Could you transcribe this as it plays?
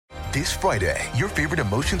This Friday, your favorite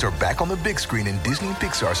emotions are back on the big screen in Disney and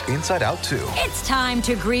Pixar's Inside Out 2. It's time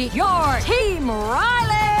to greet your Team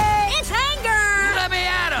Riley. It's anger. Let me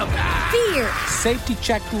at him. Fear. Safety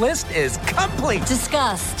checklist is complete.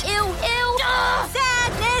 Disgust. Ew.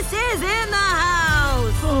 Sadness is in the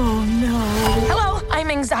house. Oh, no. Hello, I'm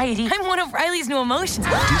anxiety. I'm one of Riley's new emotions.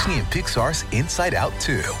 Disney and Pixar's Inside Out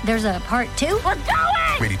 2. There's a part 2? We're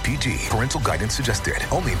going! Rated PG. Parental guidance suggested.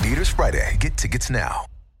 Only in theaters Friday. Get tickets now.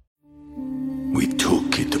 We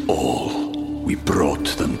took it all. We brought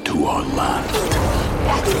them to our land.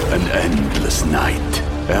 An endless night,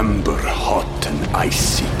 ember hot and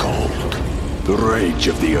icy cold. The rage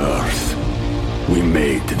of the earth. We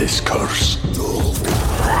made this curse.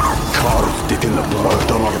 Carved it in the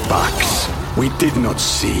blood on our backs. We did not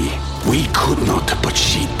see. We could not, but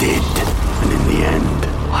she did. And in the end...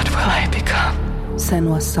 What will I become?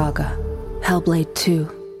 Senua's Saga. Hellblade 2.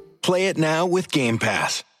 Play it now with Game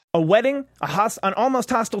Pass. A wedding, an almost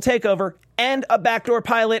hostile takeover, and a backdoor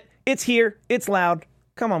pilot. It's here. It's loud.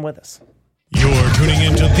 Come on with us. You're tuning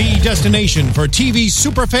into the destination for TV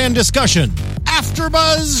superfan discussion,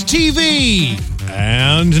 AfterBuzz TV.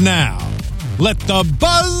 And now, let the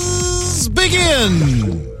buzz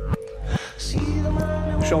begin.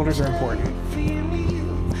 Shoulders are important.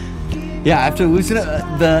 Yeah, I have to loosen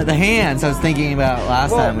up the hands. I was thinking about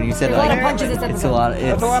last time when you said like it's a lot.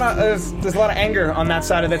 There's a lot of anger on that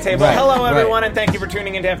side of the table. Right, hello, everyone, and thank you for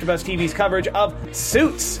tuning into AfterBuzz TV's coverage of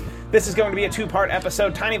Suits. This is going to be a 2-part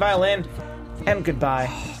episode. Tiny Violin and goodbye.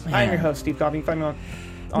 I'm your host, Steve Coffey. You can find me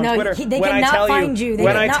on Twitter. They cannot find you.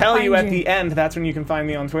 When I tell you at the end, that's when you can find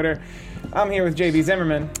me on Twitter. I'm here with JB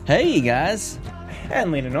Zimmerman. Hey, guys.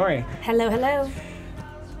 And Lena Nori. Hello.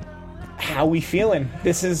 How we feeling?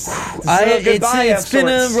 It's been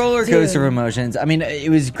a roller coaster of emotions. I mean,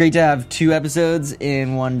 it was great to have 2 episodes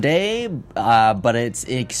in one day, but it's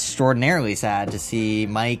extraordinarily sad to see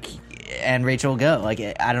Mike and Rachel go. Like,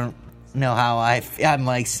 I don't know how I'm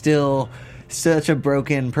like still such a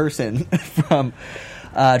broken person from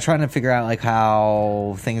trying to figure out like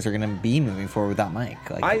how things are going to be moving forward without Mike.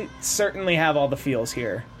 Like, I certainly have all the feels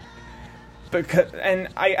here. And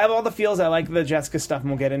I have all the feels. I like the Jessica stuff,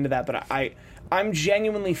 and we'll get into that. But I'm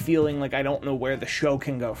genuinely feeling like I don't know where the show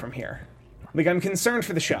can go from here. Like, I'm concerned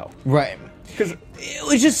for the show. Right. Because it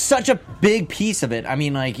was just such a big piece of it. I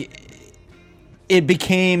mean, like, it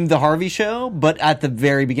became the Harvey show, but at the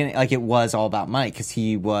very beginning, like, it was all about Mike. Because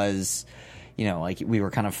he was, like, we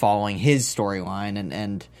were kind of following his storyline.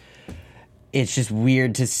 And it's just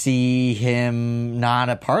weird to see him not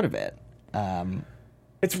a part of it.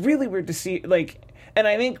 It's really weird to see, like, and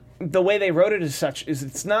I think the way they wrote it as such is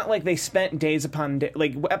it's not like they spent days upon,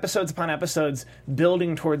 episodes upon episodes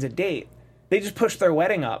building towards a date. They just pushed their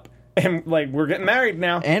wedding up, and, like, we're getting married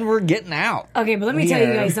now. And we're getting out. Okay, but let me tell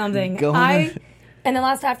you guys something. In the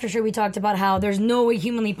last after show, we talked about how there's no way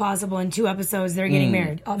humanly possible in 2 episodes they're getting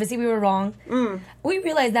married. Obviously, we were wrong. We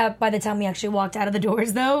realized that by the time we actually walked out of the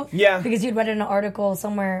doors, though. Yeah. Because you'd read an article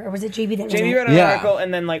somewhere, or was it JB that was JB read an article,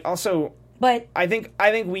 and then, like, also... But I think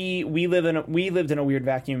we lived in a weird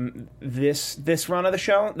vacuum this run of the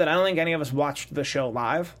show that I don't think any of us watched the show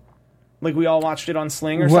live. Like, we all watched it on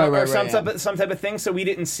Sling or some type of thing, so we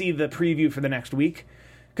didn't see the preview for the next week.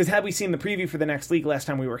 Because had we seen the preview for the next week last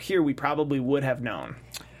time we were here, we probably would have known.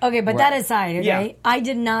 Okay, but that aside, okay, I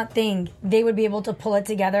did not think they would be able to pull it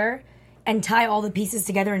together and tie all the pieces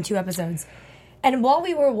together in 2 episodes. And while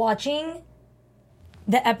we were watching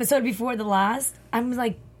the episode before the last, I was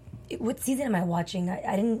like, what season am I watching?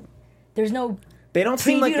 I didn't... There's no they don't preview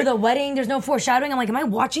seem like to the wedding. There's no foreshadowing. I'm like, am I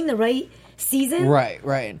watching the right season? Right.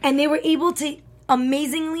 And they were able to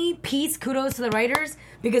amazingly kudos to the writers,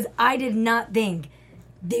 because I did not think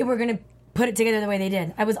they were going to put it together the way they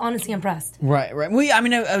did. I was honestly impressed. Right.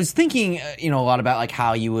 I was thinking, a lot about like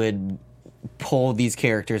how you would pull these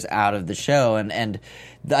characters out of the show, and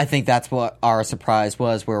I think that's what our surprise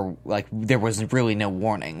was, where like there was really no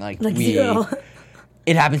warning. Like zero.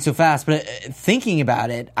 It happened so fast, but thinking about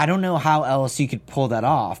it, I don't know how else you could pull that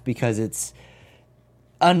off, because it's,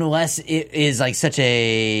 unless it is like such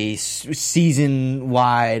a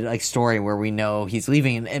season-wide like story where we know he's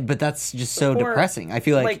leaving, but that's just so depressing. I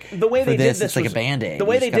feel like the way they did this it's like a Band-Aid. The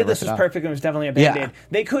way they did this was perfect, and it was definitely a Band-Aid. Yeah.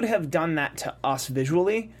 They could have done that to us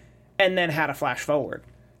visually, and then had a flash forward.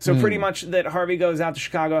 So pretty much that Harvey goes out to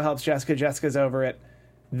Chicago, helps Jessica, Jessica's over it.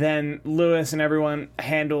 Then Lewis and everyone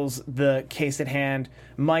handles the case at hand.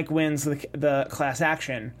 Mike wins the class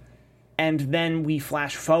action. And then we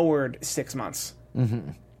flash forward 6 months.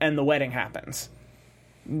 And the wedding happens.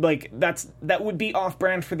 Like, that would be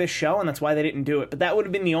off-brand for this show, and that's why they didn't do it. But that would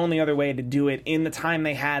have been the only other way to do it in the time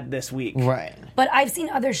they had this week. Right. But I've seen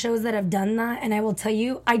other shows that have done that, and I will tell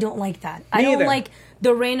you, I don't like that. I Me don't either. like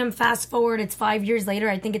the random fast forward, it's 5 years later.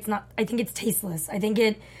 I think it's tasteless. I think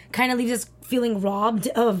it kind of leaves us feeling robbed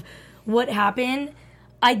of what happened.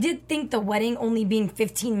 I did think the wedding only being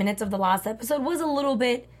 15 minutes of the last episode was a little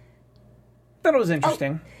bit... Thought it was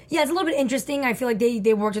interesting. Yeah, it's a little bit interesting. I feel like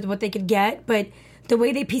they worked with what they could get, but the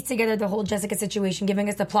way they pieced together the whole Jessica situation, giving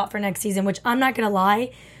us the plot for next season, which I'm not going to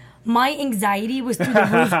lie, my anxiety was through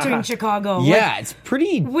the roof during Chicago. Yeah, it's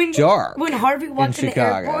pretty dark. When Harvey walks in the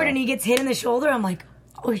Chicago. airport and he gets hit in the shoulder, I'm like,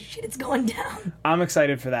 oh shit, it's going down. I'm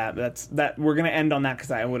excited for that. That we're going to end on that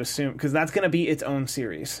because I would assume, because that's going to be its own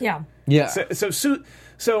series. Yeah. Yeah.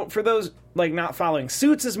 So for those like not following,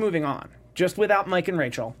 Suits is moving on, just without Mike and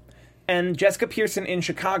Rachel. And Jessica Pearson in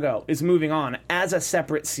Chicago is moving on as a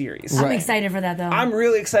separate series. I'm excited for that, though. I'm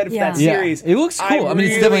really excited for that series. It looks cool. I mean,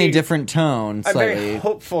 it's definitely a different tone. I'm Slightly. very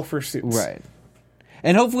hopeful for Suits. Right.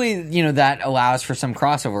 And hopefully, that allows for some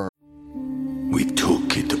crossover. We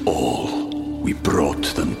took it all. We brought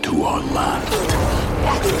them to our land.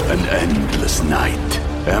 An endless night,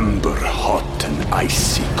 ember hot and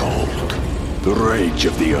icy cold. The rage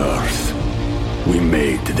of the earth. We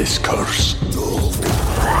made this curse.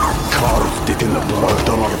 Carved it in the blood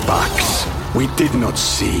on our backs. We did not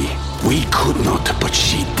see. We could not, but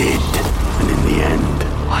she did. And in the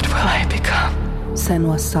end... What will I become?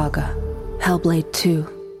 Senua's Saga. Hellblade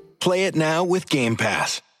 2. Play it now with Game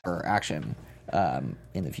Pass. Or action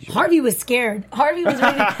in the future. Harvey was scared. Harvey was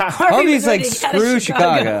ready. Harvey's like, screw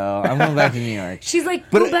Chicago. I'm going back to New York. She's like,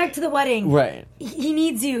 go back to the wedding. Right. He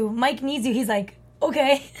needs you. Mike needs you. He's like,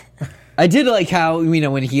 okay. I did like how,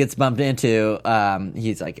 when he gets bumped into,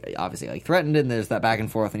 he's like, obviously like threatened, and there's that back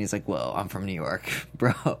and forth, and he's like, well, I'm from New York,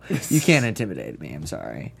 bro. You can't intimidate me. I'm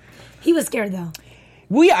sorry. He was scared, though.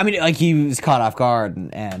 Well, yeah, I mean, like, he was caught off guard,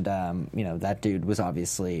 and that dude was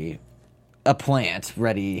obviously a plant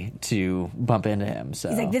ready to bump into him. So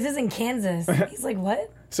he's like, this isn't Kansas. He's like,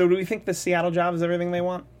 what? So do we think the Seattle job is everything they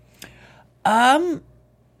want?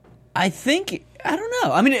 I think, I don't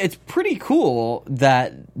know. I mean, it's pretty cool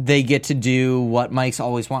that they get to do what Mike's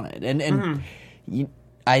always wanted. And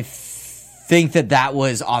I think that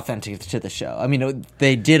was authentic to the show. I mean,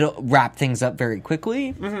 they did wrap things up very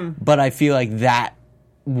quickly, but I feel like that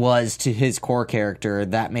was to his core character.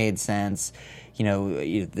 That made sense.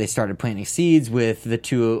 They started planting seeds with the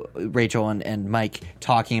two, Rachel and Mike,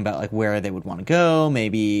 talking about like where they would want to go,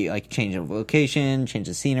 maybe like change of location, change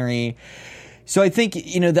of scenery. So I think,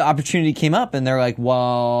 the opportunity came up and they're like,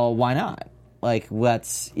 well, why not? Like,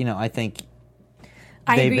 let's, I think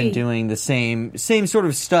they've been doing the same sort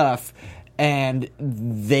of stuff, and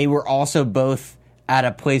they were also both at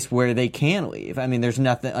a place where they can leave. I mean, there's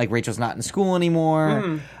nothing, like Rachel's not in school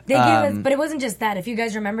anymore. They gave us, but it wasn't just that. If you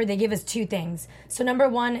guys remember, they gave us two things. So number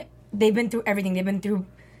one, they've been through everything. They've been through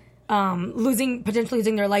potentially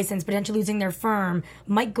losing their license, potentially losing their firm,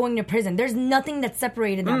 Mike going to prison. There's nothing that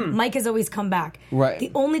separated them. Mike has always come back. Right. The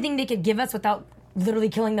only thing they could give us without literally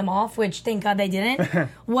killing them off, which thank God they didn't,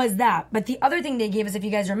 was that. But the other thing they gave us, if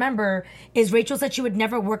you guys remember, is Rachel said she would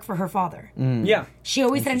never work for her father. Yeah. She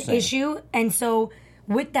always had an issue, and so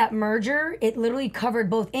with that merger, it literally covered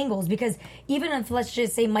both angles, because even if, let's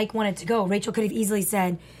just say, Mike wanted to go, Rachel could have easily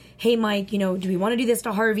said, hey, Mike, do we want to do this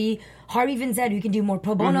to Harvey? Harvey even said we can do more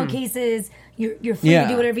pro bono cases. You're free to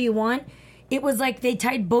do whatever you want. It was like they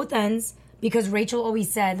tied both ends, because Rachel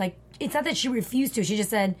always said, like, it's not that she refused to. She just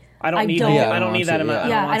said, I don't need that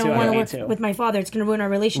amount. I don't want to work with my father. It's going to ruin our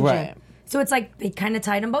relationship. Right. So it's like they kind of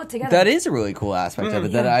tied them both together. That is a really cool aspect of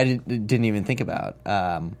it that I didn't even think about.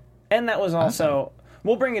 And that was also...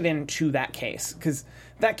 We'll bring it into that case, because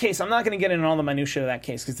that case, I'm not going to get into all the minutiae of that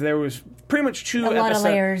case, because there was pretty much two episodes. Lot of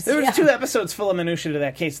layers. There was 2 episodes full of minutiae to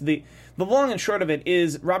that case. The long and short of it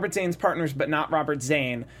is Robert Zane's partners, but not Robert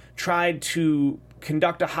Zane, tried to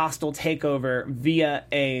conduct a hostile takeover via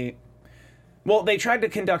they tried to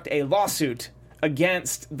conduct a lawsuit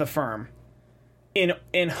against the firm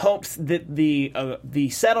in hopes that the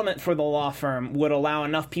settlement for the law firm would allow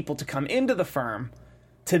enough people to come into the firm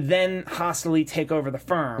to then hostilely take over the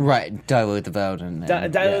firm. Right, dilute the vote.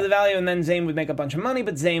 Dilute the value, and then Zane would make a bunch of money,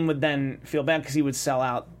 but Zane would then feel bad because he would sell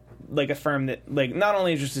out like a firm that, like, not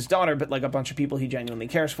only just his daughter, but like a bunch of people he genuinely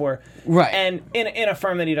cares for. Right. And in a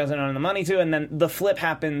firm that he doesn't own the money to, and then the flip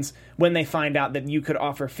happens when they find out that you could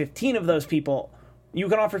offer 15 of those people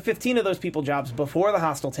jobs before the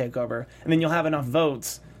hostile takeover, and then you'll have enough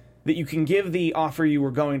votes that you can give the offer you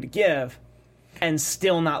were going to give and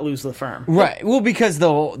still not lose the firm. Right. Well, because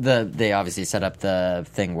they obviously set up the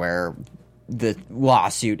thing where the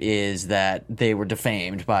lawsuit is that they were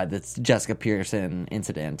defamed by the Jessica Pearson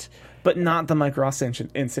incident. But not the Mike Ross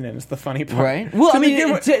incident is the funny part. Right. Well, So I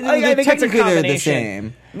mean, I think technically it's a they're the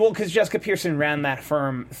same. Well, because Jessica Pearson ran that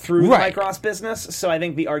firm through the Mike Ross business, so I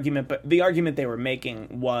think the argument they were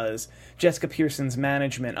making was Jessica Pearson's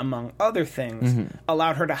management, among other things,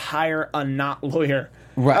 allowed her to hire a not lawyer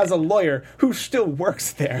as a lawyer who still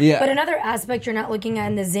works there. Yeah. But another aspect you're not looking at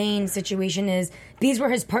in the Zayn situation is these were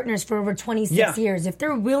his partners for over 26 years. If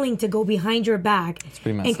they're willing to go behind your back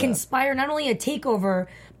and conspire not only a takeover,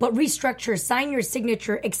 but restructure, sign your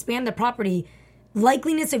signature, expand the property,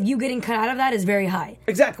 likeliness of you getting cut out of that is very high.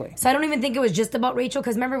 Exactly. So I don't even think it was just about Rachel,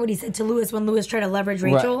 because remember what he said to Lewis when Lewis tried to leverage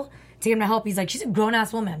Rachel to get him to help? He's like, she's a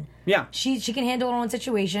grown-ass woman. Yeah. She can handle her own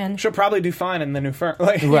situation. She'll probably do fine in the new firm.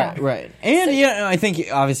 Right. And, I think,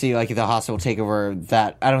 obviously, like, the hostile takeover,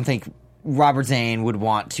 that I don't think Robert Zayn would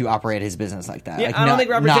want to operate his business like that. Yeah, like, I don't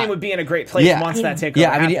think Robert Zayn would be in a great place once that takeover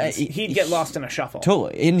happens. He'd get lost in a shuffle.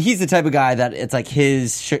 Totally. And he's the type of guy that it's like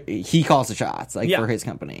he calls the shots, like, for his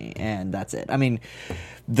company, and that's it. I mean,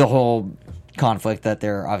 the whole conflict that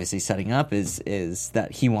they're obviously setting up is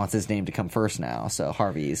that he wants his name to come first now, so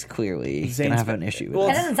Harvey is clearly going to have an issue with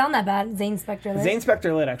that. Doesn't sound that bad, Zayn Spectre Lit. Zayn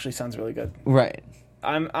Spectre Lit actually sounds really good. Right.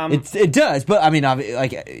 It does, but I mean,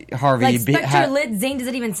 like Harvey, like Spectre Lit Zayn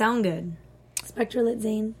doesn't even sound good. Spectre Lit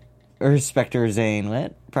Zayn, or Spectre Zayn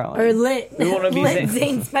Lit, probably, or Lit. We want to be Lit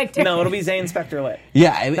Zayn Spectre. No, it'll be Zayn Spectre Lit.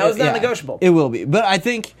 Yeah, that was non-negotiable. It will be, but I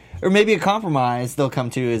think, or maybe a compromise they'll come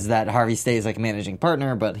to is that Harvey stays like managing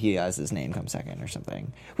partner, but he has his name come second or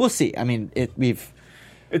something. We'll see. I mean, it's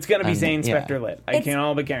going to be Zayn Spectre Lit. I can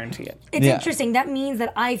all but guarantee it. It's interesting. That means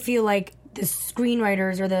that I feel like the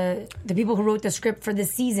screenwriters or the people who wrote the script for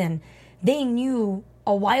this season, they knew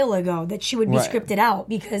a while ago that she would be scripted out,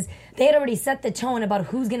 because they had already set the tone about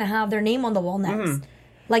who's going to have their name on the wall next.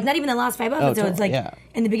 Like, not even the last 5 episodes,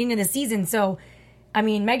 in the beginning of the season. So, I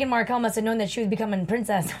mean, Meghan Markle must have known that she was becoming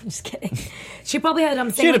princess. I'm just kidding. She probably had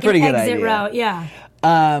she had a pretty good exit idea. route. Yeah.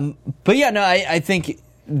 But yeah, no, I think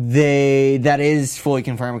that is fully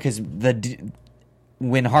confirmed, because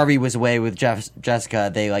when Harvey was away with Jessica,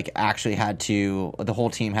 they like actually had to, the whole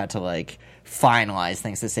team had to like finalize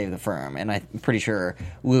things to save the firm, and I'm pretty sure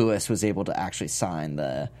Lewis was able to actually sign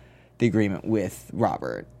the agreement with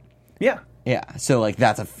Robert. Yeah. So like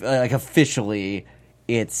that's officially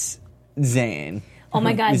it's Zayn. Oh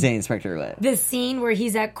my God, Zayn Spectre Lit. The scene where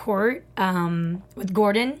he's at court with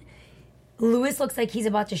Gordon, Lewis looks like he's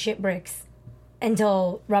about to shit bricks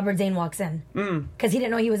until Robert Zayn walks in, because he didn't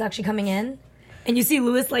know he was actually coming in. And you see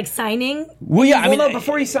Lewis like signing. Well, yeah, no,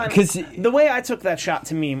 before he signed, the way I took that shot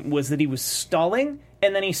to me was that he was stalling,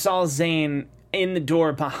 and then he saw Zayn in the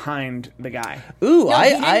door behind the guy. Ooh,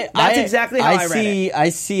 that's exactly how I read it. I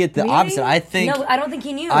see it the opposite. I think no, I don't think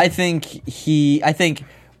he knew. I think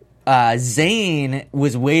Zayn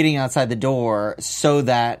was waiting outside the door so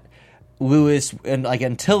that Lewis, and like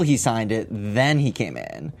until he signed it, then he came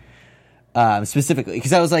in. Specifically,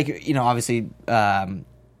 because I was like, obviously.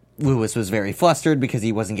 Lewis was very flustered because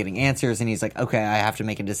he wasn't getting answers, and he's like, okay, I have to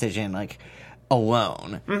make a decision like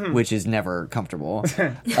alone, which is never comfortable.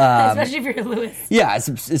 Especially if you're Lewis. Yeah,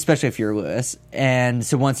 especially if you're Lewis. And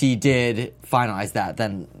so once he did finalize that,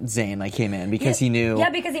 then Zayn like came in because he knew.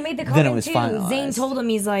 Yeah, because he made the comment it was too. finalized. Zayn told him,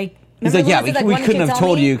 he's like, we couldn't have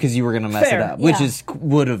told you because you were going to mess it up, which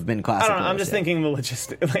would have been classic. I don't know, I'm just thinking the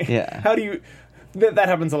logistics. How do you... That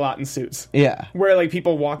happens a lot in Suits. Yeah. Where, like,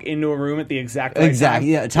 people walk into a room at the exact right time.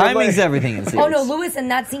 Exactly, yeah. Timing's everything in Suits. Oh, no, Lewis in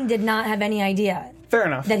that scene did not have any idea. Fair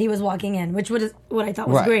enough. That he was walking in, which was what I thought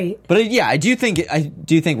was great. But, I do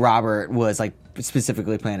think Robert was, like,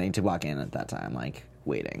 specifically planning to walk in at that time, like,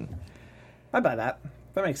 waiting. I buy that.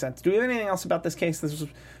 That makes sense. Do we have anything else about this case? This was a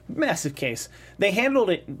massive case. They handled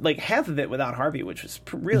it, like, half of it without Harvey, which was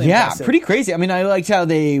really impressive. Yeah, pretty crazy. I mean, I liked how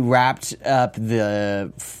they wrapped up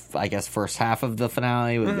the, I guess, first half of the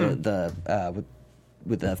finale with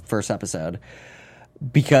with the first episode,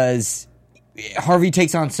 because Harvey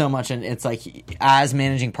takes on so much, and it's like, as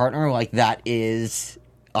managing partner, like, that is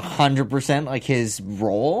 100% like his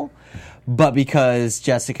role, but because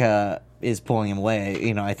Jessica is pulling him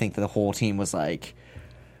away, I think the whole team was like,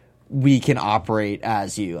 we can operate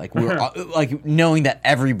as you, like, we're like knowing that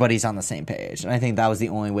everybody's on the same page. And I think that was the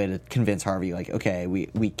only way to convince Harvey, like, okay,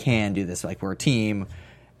 we can do this, like, we're a team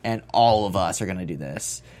and all of us are going to do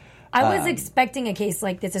this. I was expecting a case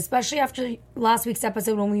like this, especially after last week's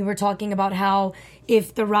episode when we were talking about how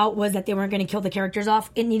if the route was that they weren't going to kill the characters off,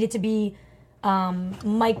 it needed to be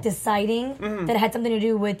Mike deciding that it had something to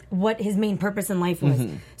do with what his main purpose in life was.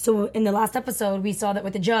 So in the last episode, we saw that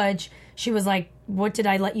with the judge, she was like, what did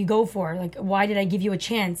I let you go for? Like, why did I give you a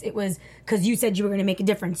chance? It was because you said you were going to make a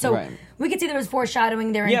difference. So we could see there was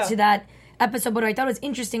foreshadowing there into that episode. But what I thought was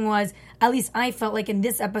interesting was, at least I felt like in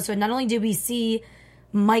this episode, not only did we see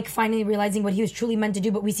Mike finally realizing what he was truly meant to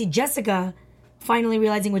do, but we see Jessica finally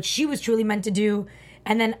realizing what she was truly meant to do.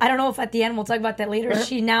 And then I don't know if at the end, we'll talk about that later,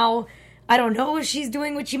 she now... I don't know if she's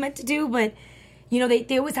doing what she meant to do, but, you know,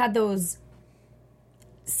 they always had those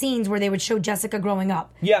scenes where they would show Jessica growing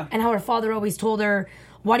up. Yeah. And how her father always told her,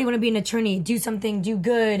 why do you want to be an attorney? Do something, do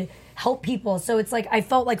good, help people. So it's like, I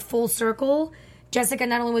felt like full circle. Jessica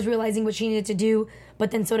not only was realizing what she needed to do,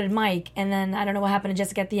 but then so did Mike. And then I don't know what happened to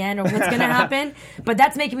Jessica at the end or what's going to happen. But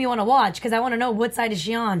that's making me want to watch because I want to know what side is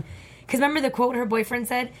she on. Because remember the quote her boyfriend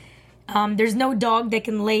said? There's no dog that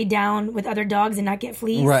can lay down with other dogs and not get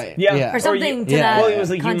fleas. Right. Yeah. Or something to that. Well, it was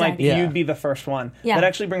like context. you'd be the first one. Yeah. That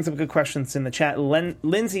actually brings up good questions in the chat.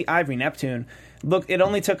 Lindsay Ivory Neptune. Look, it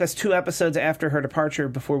only took us 2 episodes after her departure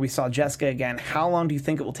before we saw Jessica again. How long do you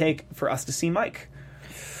think it will take for us to see Mike?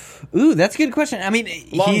 Ooh, that's a good question. I mean,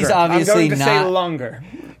 Longer. he's obviously I'm going to say longer.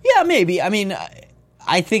 Yeah, maybe. I mean,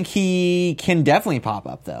 I think he can definitely pop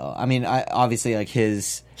up, though. I mean, obviously, like,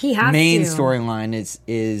 his main storyline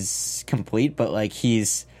is complete, but, like,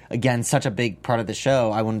 he's, again, such a big part of the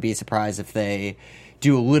show. I wouldn't be surprised if they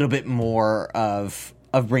do a little bit more of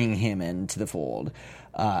bringing him into the fold.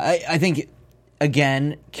 I think,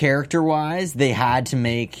 again, character-wise, they had to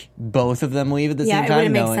make both of them leave at the same time.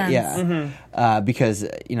 It wouldn't make sense. Yeah, because,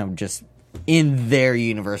 you know, just in their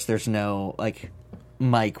universe, there's no, like,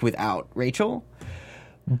 Mike without Rachel.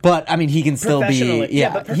 But I mean, he can still be he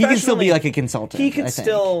can still be like a consultant. He could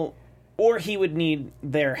still, or he would need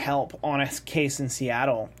their help on a case in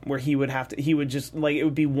Seattle where he would just like it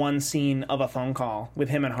would be one scene of a phone call with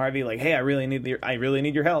him and Harvey, like, "Hey, I really need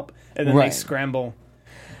your help," and then they scramble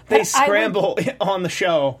on the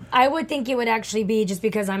show. I would think it would actually be just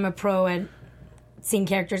because I'm a pro at seeing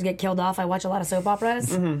characters get killed off. I watch a lot of soap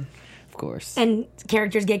operas, of course, and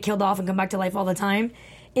characters get killed off and come back to life all the time.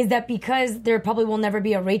 Is that because there probably will never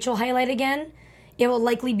be a Rachel highlight again? It will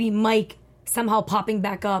likely be Mike somehow popping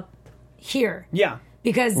back up here. Yeah.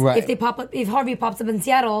 Because if Harvey pops up in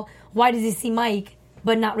Seattle, why does he see Mike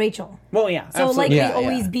but not Rachel? Well, yeah. So it'll likely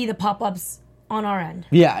always be the pop-ups on our end.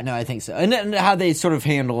 Yeah, no, I think so. And then how they sort of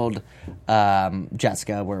handled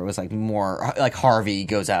Jessica, where it was like more like Harvey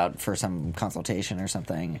goes out for some consultation or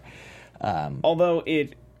something. Although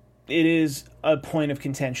it is a point of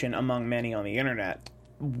contention among many on the internet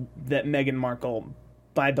that Meghan Markle,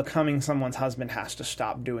 by becoming someone's husband, has to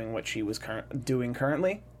stop doing what she was doing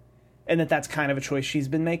currently, and that's kind of a choice she's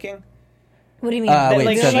been making. What do you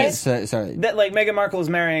mean? Sorry. That like Meghan Markle is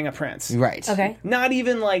marrying a prince, right? Okay. Not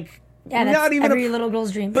even like not even every little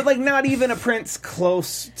girl's dream, but like not even a prince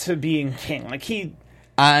close to being king. Like he.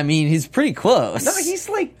 I mean, he's pretty let's No, he's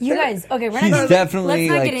like you guys. Okay, we're he's not definitely. Let's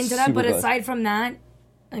not like, get into that. But close. aside from that,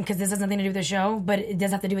 because this has nothing to do with the show, but it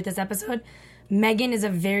does have to do with this episode. Meghan is a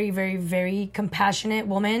very, very, very compassionate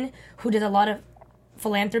woman who did a lot of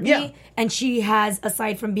philanthropy, and she has,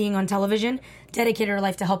 aside from being on television, dedicated her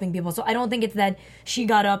life to helping people. So I don't think it's that she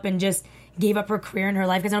got up and just gave up her career in her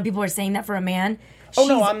life, because I know people are saying that for a man. She's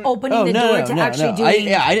opening the door to actually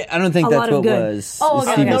doing I don't think that's what was.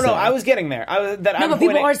 No, I was getting there. But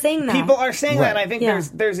people are saying that. People are saying that, and I think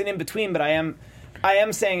there's an in-between, but I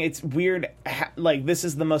am saying it's weird, like, this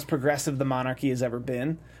is the most progressive the monarchy has ever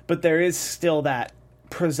been, but there is still that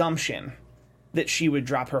presumption that she would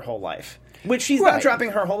drop her whole life. Which she's not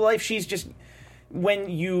dropping her whole life, she's just, when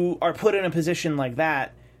you are put in a position like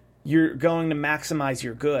that, you're going to maximize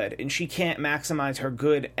your good, and she can't maximize her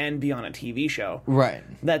good and be on a TV show. Right.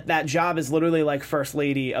 That job is literally like First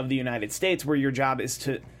Lady of the United States, where your job is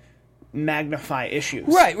to magnify issues.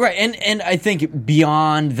 Right. And I think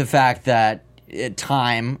beyond the fact that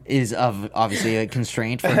time is obviously a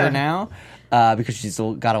constraint for her now, because she's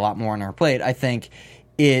got a lot more on her plate, I think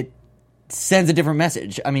it sends a different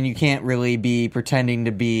message. I mean, you can't really be pretending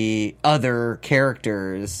to be other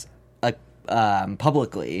characters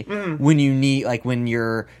publicly when you need, like, when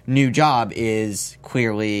your new job is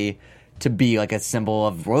clearly to be like a symbol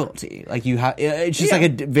of royalty. Like, you have, it's just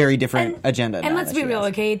like a very different agenda. And let's be real,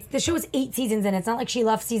 okay? The show is 8 seasons in. It's not like she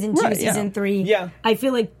left season 2, season 3. Yeah. I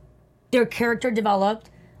feel like their character developed.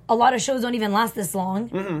 A lot of shows don't even last this long.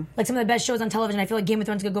 Mm-hmm. Like, some of the best shows on television, I feel like Game of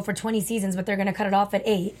Thrones could go for 20 seasons, but they're going to cut it off at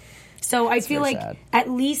 8. So I feel like at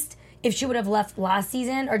least if she would have left last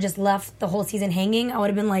season or just left the whole season hanging, I would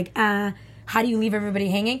have been like, how do you leave everybody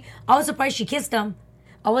hanging? I was surprised she kissed him.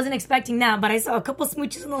 I wasn't expecting that, but I saw a couple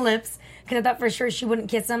smooches on the lips because I thought for sure she wouldn't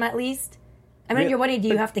kiss him at least. I mean, at your wedding, do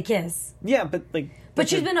you have to kiss? Yeah, but like... But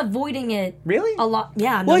she's been avoiding it. Really? A lot.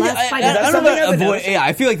 Yeah, I don't know. Yeah,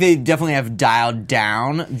 I feel like they definitely have dialed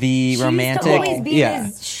down the romantic. She used to always be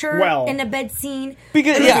his shirt in a bed scene.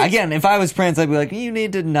 Because again, if I was Prince, I'd be like, you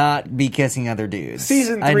need to not be kissing other dudes.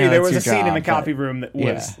 Season 3, there was a scene in the copy room that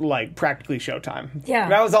was like practically Showtime. Yeah,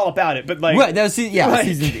 that was all about it. But like, right, that was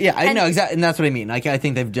I know exactly, and that's what I mean. Like, I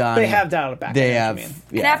think they've done. They have dialed it back. They have.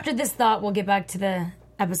 And after this thought, we'll get back to the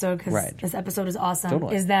episode because this episode is awesome.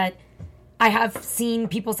 Totally. Is that I have seen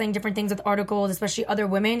people saying different things with articles, especially other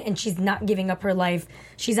women, and she's not giving up her life.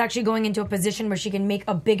 She's actually going into a position where she can make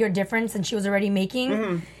a bigger difference than she was already making.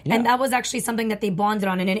 Mm-hmm. Yeah. And that was actually something that they bonded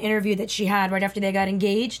on in an interview that she had right after they got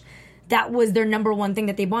engaged. That was their number one thing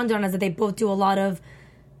that they bonded on, is that they both do a lot of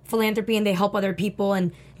philanthropy and they help other people.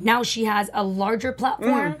 And now she has a larger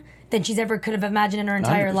platform than she's ever could have imagined in her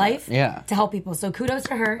entire life to help people. So kudos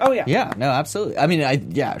to her. Oh, yeah. Yeah, no, absolutely. I mean,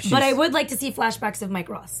 But I would like to see flashbacks of Mike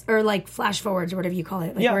Ross, or like flash forwards or whatever you call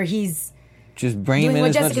it, like where he's just bring him in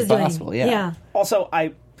as much as possible. Yeah. Also,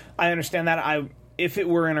 I understand that. If it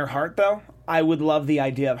were in her heart, though, I would love the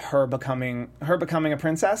idea of her becoming a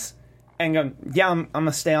princess and going, I'm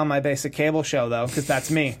gonna stay on my basic cable show though, because that's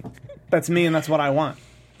me. That's me, and that's what I want.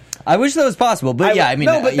 I wish that was possible, but that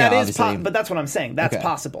is but that's what I'm saying. That's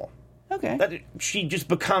possible. Okay. That she just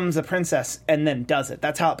becomes a princess and then does it.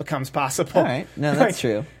 That's how it becomes possible. All right. No, that's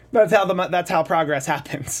true. That's how progress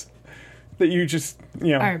happens. That you just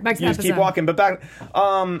back to you just keep walking. But back.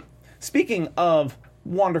 Speaking of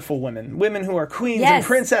wonderful women who are queens and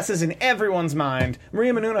princesses in everyone's mind,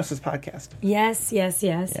 Maria Menounos' podcast. Yes.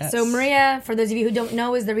 So Maria, for those of you who don't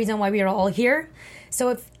know, is the reason why we are all here. So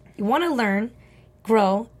if you want to learn,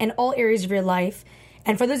 grow in all areas of your life.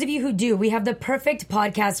 And for those of you who do, we have the perfect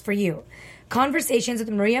podcast for you. Conversations with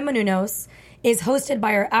Maria Menounos is hosted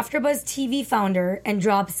by our AfterBuzz TV founder and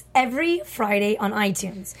drops every Friday on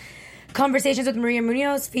iTunes. Conversations with Maria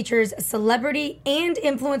Menounos features celebrity and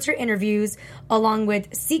influencer interviews, along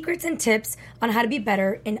with secrets and tips on how to be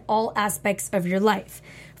better in all aspects of your life,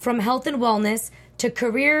 from health and wellness to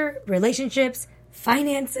career, relationships,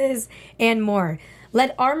 finances, and more.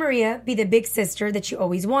 Let our Maria be the big sister that you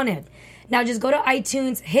always wanted. Now just go to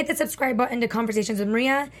iTunes, hit the subscribe button to Conversations with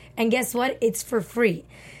Maria, and guess what? It's for free.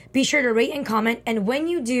 Be sure to rate and comment, and when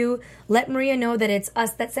you do, let Maria know that it's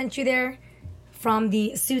us that sent you there from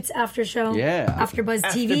the Suits After Show. Yeah. AfterBuzz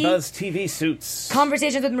TV. AfterBuzz TV Suits.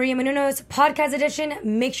 Conversations with Maria Menounos, podcast edition.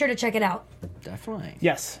 Make sure to check it out. Definitely.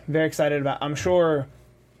 Yes, very excited about it. I'm sure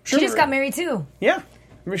she just got married too. Yeah.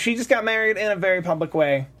 She just got married in a very public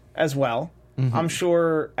way as well. Mm-hmm. I'm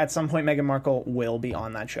sure at some point Meghan Markle will be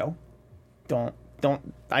on that show.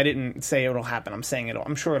 I didn't say it'll happen. I'm saying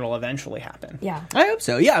I'm sure it'll eventually happen. Yeah. I hope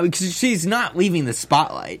so. Yeah, because she's not leaving the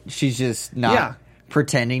spotlight. She's just not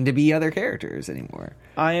pretending to be other characters anymore.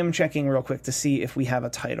 I am checking real quick to see if we have a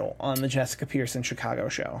title on the Jessica Pearson Chicago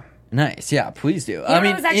show. Nice. Yeah, please do.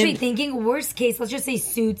 I was actually thinking, worst case, let's just say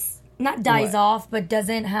Suits not dies off, but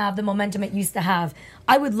doesn't have the momentum it used to have.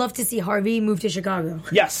 I would love to see Harvey move to Chicago.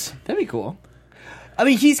 Yes. That'd be cool. I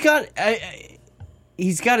mean, he's got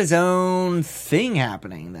his own thing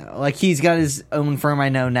happening though. Like, he's got his own firm. I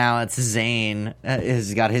know now it's Zane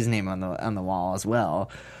has got his name on the wall as well.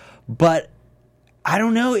 But I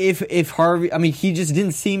don't know if Harvey. I mean, he just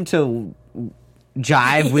didn't seem to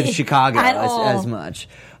jive with Chicago as much.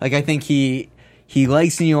 Like, I think he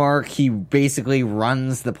likes New York. He basically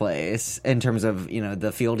runs the place in terms of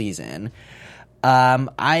the field he's in.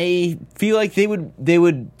 I feel like they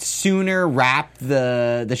would sooner wrap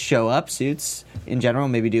the show up, Suits in general,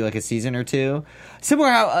 maybe do like a season or two. Similar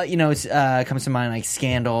how comes to mind like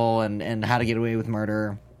Scandal and How to Get Away with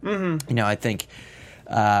Murder. Mm-hmm. I think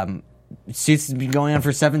Suits has been going on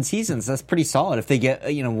for 7 seasons. That's pretty solid. If they get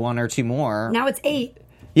 1 or 2 more, now it's 8.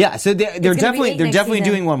 Yeah, so they're definitely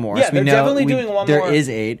doing one more. Yeah, so they're definitely doing one more. There is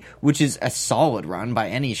 8, which is a solid run by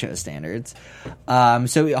any show standards.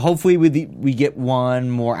 So hopefully we get one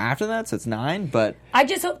more after that, so it's 9. But I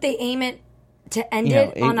just hope they aim it to end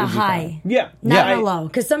it on a high. Yeah, not on a low.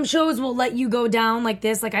 Because some shows will let you go down like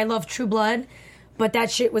this. Like, I love True Blood, but that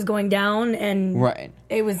shit was going down, and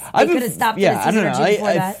it was. They could have stopped it a season or 2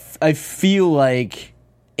 before that. I feel like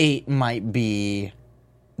 8 might be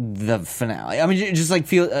the finale. I mean, just like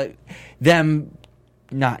feel them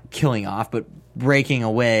not killing off, but breaking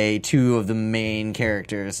away 2 of the main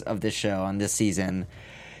characters of this show on this season.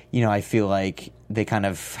 I feel like they kind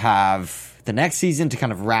of have the next season to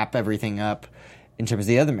kind of wrap everything up in terms of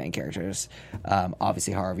the other main characters.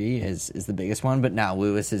 Obviously, Harvey is the biggest one, but now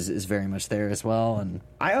Lewis is very much there as well. And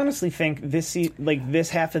I honestly think this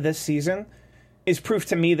half of this season is proof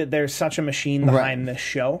to me that there's such a machine behind this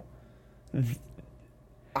show.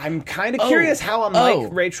 I'm kind of curious how a Mike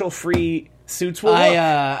Rachel free suits will look.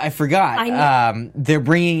 I forgot. They're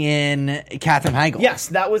bringing in Katherine Heigl. Yes,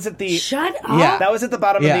 that was at the... Shut up. Yeah. That was at the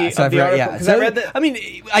bottom of the article. Yeah. So, I read that. I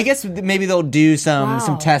mean, I guess maybe they'll do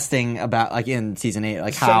some testing about, like, in season 8,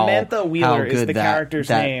 like Samantha Wheeler is the character's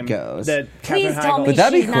name goes. That Please tell me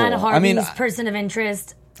she's not Harvey's person of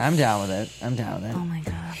interest. I'm down with it. Oh my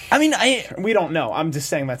god. I mean, we don't know. I'm just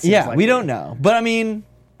saying that seems like we don't know. But I mean,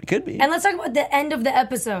 it could be. And let's talk about the end of the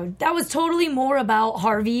episode. That was totally more about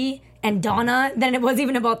Harvey and Donna than it was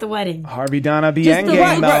even about the wedding. Harvey, Donna, be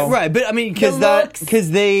endgame, though. Right. But I mean, because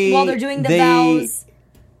they while they're doing the vows.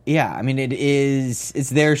 Yeah, I mean, it's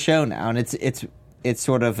their show now, and it's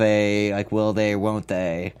sort of a like, will they, won't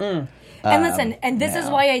they? And listen, and this is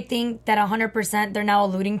why I think that 100% they're now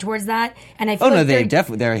alluding towards that. And I feel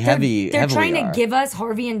they're heavy. They're trying to give us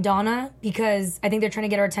Harvey and Donna because I think they're trying to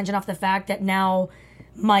get our attention off the fact that now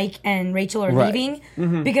Mike and Rachel are leaving.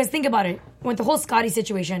 Mm-hmm. Because think about it, with the whole Scotty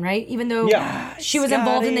situation, right? Even though she was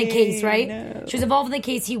involved in the case, right? No. She was involved in the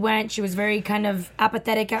case. He went. She was very kind of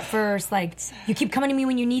apathetic at first, like, you keep coming to me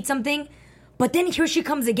when you need something. But then here she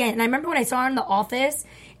comes again. And I remember when I saw her in the office,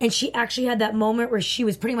 and she actually had that moment where she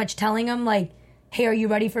was pretty much telling him, like, hey, are you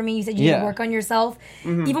ready for me? You said you need to work on yourself.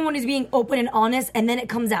 Mm-hmm. Even when he's being open and honest, and then it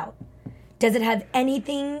comes out. Does it have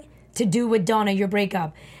anything to do with Donna, your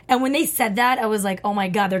breakup? And when they said that, I was like, oh my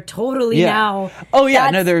God, they're totally now. Oh,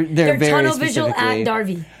 yeah. No, they're very tunnel visual at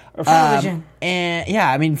Darby. And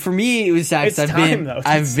I mean, for me, it was sad because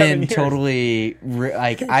I've been totally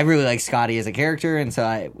I really like Scotty as a character, and so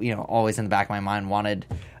I, always in the back of my mind wanted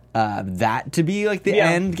that to be like the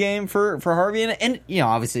end game for Harvey, and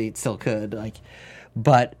obviously it still could, like,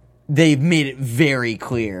 but they've made it very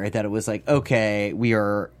clear that it was like, okay, we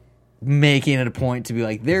are making it a point to be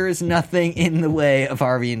like, there is nothing in the way of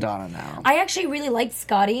Harvey and Donna now. I actually really liked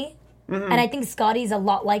Scotty. Mm-hmm. And I think Scotty's a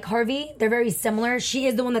lot like Harvey. They're very similar. She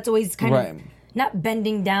is the one that's always kind of not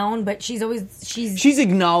bending down, but she's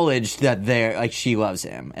acknowledged that she loves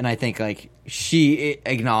him, and I think like she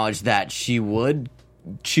acknowledged that she would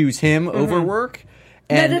choose him over work.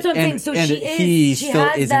 And that's what I'm saying. So he still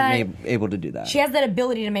isn't able to do that. She has that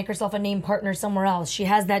ability to make herself a named partner somewhere else. She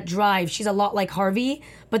has that drive. She's a lot like Harvey.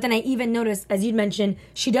 But then I even noticed, as you'd mentioned,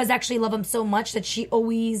 she does actually love him so much that she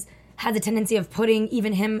always has a tendency of putting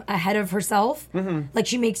even him ahead of herself. Mm-hmm. Like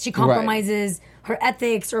she compromises her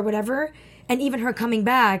ethics or whatever. And even her coming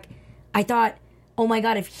back, I thought, oh my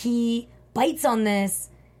God, if he bites on this,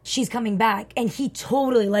 she's coming back. And he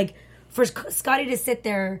totally, like, for Scotty to sit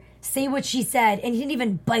there, say what she said, and he didn't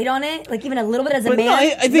even bite on it, like even a little bit as a man. No,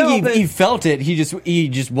 I think he felt it. He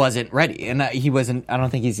just wasn't ready, and he wasn't. I don't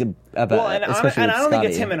think he's about. Well, and I don't think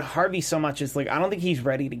it's him and Harvey so much as like I don't think he's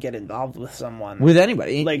ready to get involved with someone, with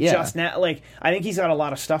anybody. Like just now, like I think he's got a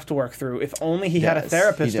lot of stuff to work through. If only he had a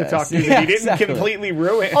therapist to talk to that he didn't completely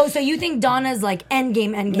ruin. Oh, so you think Donna's like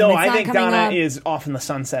endgame? No, I think Donna is off in the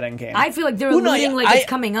sunset endgame. I feel like they're alluding it's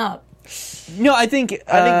coming up. No, I think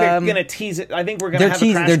they're going to tease it. I think we're going to have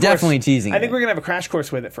a crash course. They're definitely teasing I think we're going to have a crash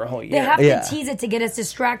course with it for a whole year. They have to tease it to get us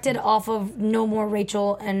distracted off of no more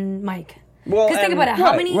Rachel and Mike. Well, because think about it.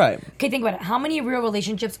 Think about it. How many real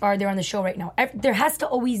relationships are there on the show right now? There has to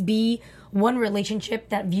always be one relationship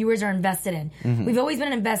that viewers are invested in. Mm-hmm. We've always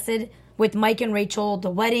been invested with Mike and Rachel, the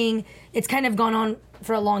wedding. It's kind of gone on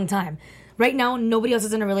for a long time. Right now, nobody else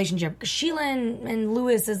is in a relationship. Sheila and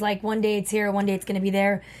Lewis is like, one day it's here, one day it's going to be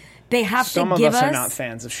there. They have to give us... Some of us are not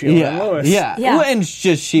fans of Sheila and Lewis. Yeah. Well, and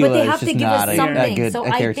just Sheila but they have is just to give not us something. a good so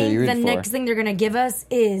character I think you root the for. next thing they're going to give us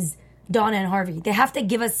is Donna and Harvey. They have to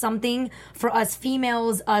give us something for us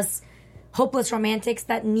females, us hopeless romantics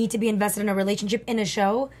that need to be invested in a relationship in a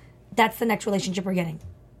show. That's the next relationship we're getting.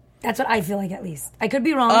 That's what I feel like, at least. I could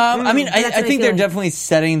be wrong. I mean, I think they're definitely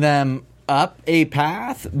setting them up a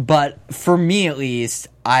path, but for me at least,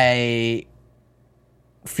 I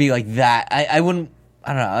feel like that I wouldn't.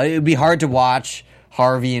 I don't know. It would be hard to watch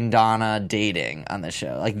Harvey and Donna dating on the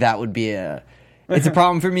show. Like that would be it's a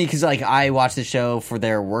problem for me because like I watch the show for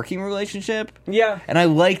their working relationship. Yeah, and I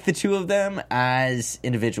like the two of them as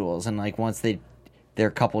individuals, and like once they're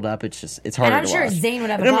coupled up, it's harder to watch. And I'm sure Zane would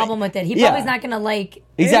have a problem with it. He probably's not going to like.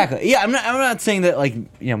 Exactly. Yeah, I'm not saying that like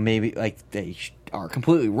maybe like they are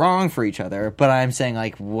completely wrong for each other, but I'm saying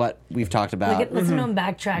like what we've talked about. Listen to him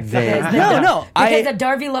backtrack. Because the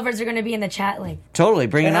Darby lovers are going to be in the chat. Like, totally,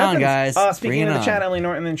 bring it on, guys. Speaking of the chat, Ellie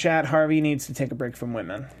Norton in the chat, Harvey needs to take a break from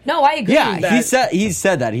women. No, I agree. Yeah, he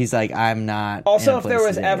said that. He's like, I'm not. Also, if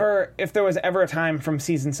there was ever a time from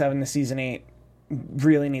season 7 to season 8,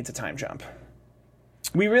 really needs a time jump.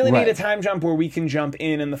 We really need a time jump where we can jump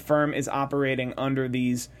in and the firm is operating under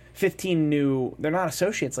these 15 new... They're not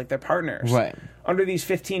associates, like they're partners. Right. Under these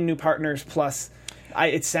 15 new partners plus...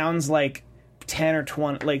 it sounds like 10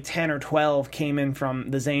 or 12 came in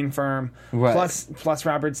from the Zane firm. Right. Plus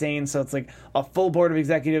Robert Zane. So it's like a full board of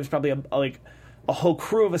executives, probably a whole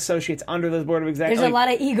crew of associates under the board of executives. There's a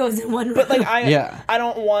lot of egos in one room. But like I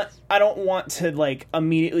don't want to like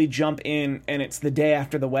immediately jump in and it's the day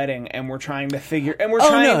after the wedding and we're trying to figure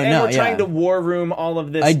trying to war room all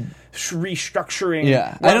of this restructuring.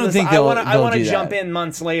 Yeah, I don't think I want to jump in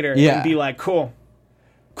months later and be like, cool,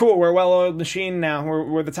 we're a well-oiled machine now.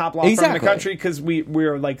 We're the top law firm in the country because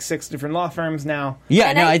we're like 6 different law firms now.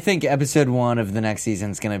 Yeah, I think episode 1 of the next season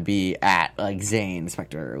is going to be at like Zane,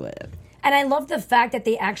 Spectre, Lit. And I love the fact that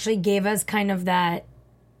they actually gave us kind of that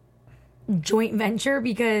joint venture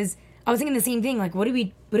because I was thinking the same thing. Like, what are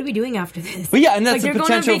we doing after this? But yeah, and that's the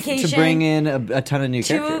potential to bring in a ton of new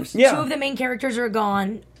characters. Two of the main characters are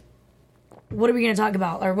gone. What are we going to talk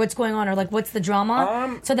about? Or what's going on? Or like, what's the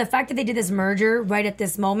drama? So the fact that they did this merger right at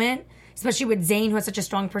this moment, especially with Zane, who has such a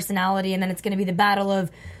strong personality, and then it's going to be the battle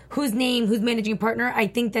of who's managing partner. I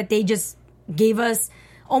think that they just gave us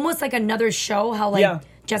almost like another show, how like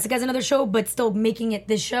Jessica's another show, but still making it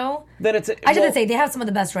this show. I should say they have some of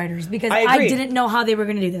the best writers because I didn't know how they were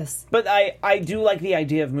going to do this. But I do like the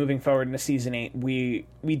idea of moving forward into season 8. We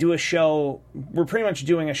do a show. We're pretty much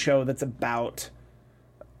doing a show that's about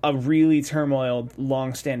a really turmoiled,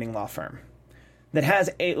 long-standing law firm that has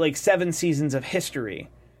 7 seasons of history,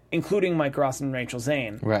 including Mike Ross and Rachel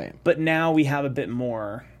Zane. Right. But now we have a bit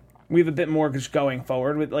more. We have a bit more just going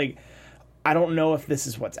forward with like. I don't know if this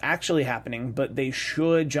is what's actually happening, but they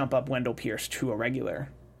should jump up Wendell Pierce to a regular.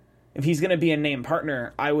 If he's going to be a named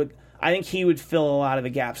partner, I think he would fill a lot of the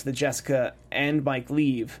gaps that Jessica and Mike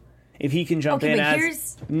leave. If he can jump in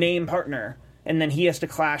as named partner, and then he has to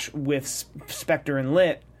clash with Spectre and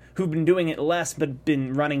Lit, who've been doing it less but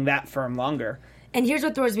been running that firm longer. And here's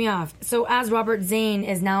what throws me off. So as Robert Zane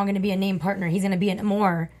is now going to be a named partner, he's going to be in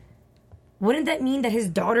more. Wouldn't that mean that his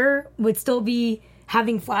daughter would still be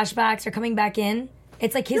having flashbacks or coming back in?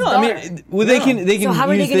 It's like his daughter. I mean, they can. So how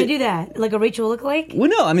are they going to do that? Like a Rachel lookalike? Well,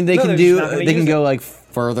 no. I mean, they can go like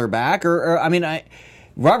further back, or I mean,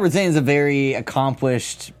 Robert Zane is a very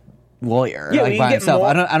accomplished lawyer, by himself.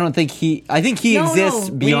 I don't think he. I think he exists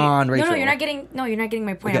beyond Rachel. No, you're not getting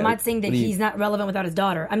my point. Okay. I'm not saying that he's not relevant without his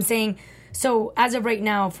daughter. I'm saying. So, as of right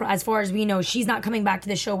now, as far as we know, she's not coming back to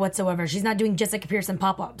the show whatsoever. She's not doing Jessica Pearson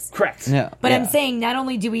pop-ups. Correct. Yeah. But I'm saying not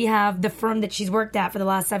only do we have the firm that she's worked at for the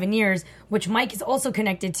last 7 years, which Mike is also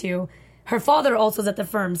connected to, her father also is at the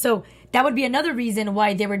firm. So, that would be another reason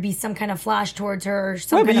why there would be some kind of flash towards her,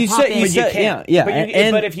 some kind of pop-in.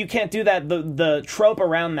 But if you can't do that, the trope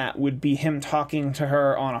around that would be him talking to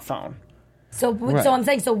her on a phone. So I'm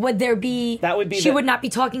saying, would there be... That would be she would not be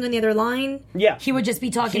talking on the other line? Yeah. He would just be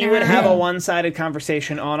talking to her? He would have a one-sided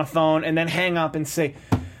conversation on a phone and then hang up and say,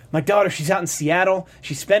 my daughter, she's out in Seattle.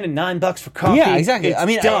 She's spending $9 for coffee. Yeah, exactly.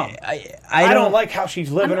 It's dumb. I don't like how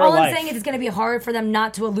she's living her life. All I'm saying is it's going to be hard for them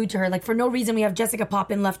not to allude to her. Like, for no reason, we have Jessica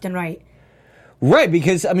pop in left and right. Right,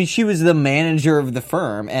 because I mean, she was the manager of the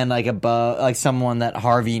firm and like someone that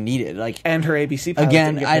Harvey needed. And her ABC pilot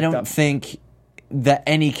again, I don't think that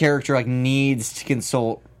any character needs to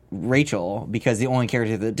consult Rachel because the only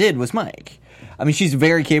character that did was Mike. I mean, she's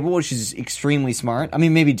very capable. She's extremely smart. I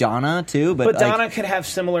mean, maybe Donna too, but Donna could have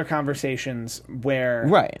similar conversations where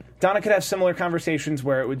Donna could have similar conversations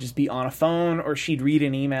where it would just be on a phone, or she'd read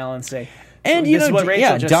an email and say, "And this is what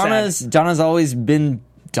Rachel just said." Donna's always been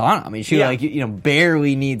Donna. I mean, she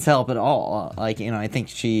barely needs help at all. I think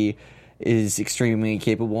she is extremely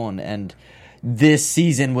capable and. This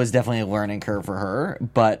season was definitely a learning curve for her,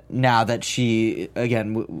 but now that she,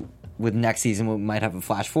 again, with next season, we might have a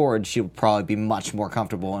flash forward, she'll probably be much more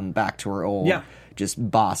comfortable and back to her old,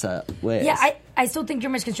 just boss ways. Yeah, I still think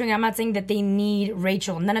you're misconstruing. I'm not saying that they need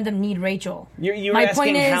Rachel. None of them need Rachel. You're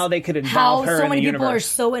asking how they could involve her in the universe. How so many people are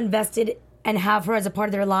so invested and have her as a part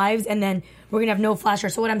of their lives, and then we're going to have no flash her.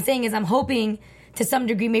 So what I'm saying is I'm hoping, to some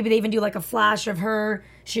degree, maybe they even do like a flash of her.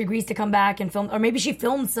 She agrees to come back and film, or maybe she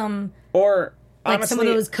filmed some... Or... honestly, some of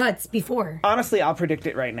those cuts before. Honestly, I'll predict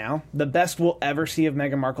it right now. The best we'll ever see of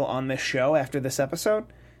Meghan Markle on this show after this episode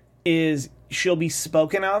is she'll be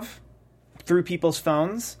spoken of through people's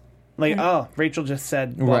phones, Like, oh, Rachel just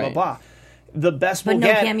said blah, Right. blah, blah. The best But we'll no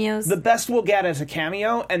get, cameos? the best we'll get as a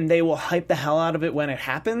cameo, and they will hype the hell out of it when it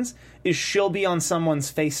happens, is she'll be on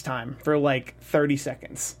someone's FaceTime for like 30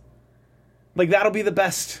 seconds. Like, that'll be the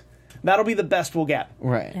best we'll get.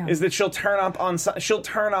 Right. Yeah. Is that she'll turn up on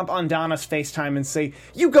Donna's FaceTime and say,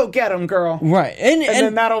 "You go get him, girl." Right. And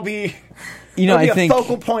then that'll be I a think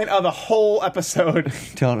focal point of the whole episode.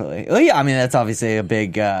 Totally. Well, yeah, I mean, that's obviously a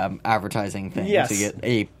big advertising thing Yes. to get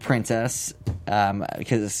a princess,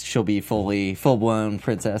 because she'll be full-blown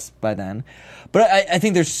princess by then. But I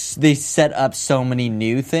think they set up so many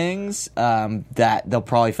new things that they'll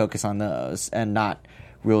probably focus on those and not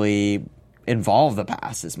really involve the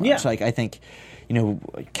past as much. Yeah. Like, I think,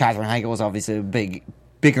 Katherine Heigl was obviously a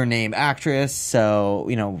bigger name actress, so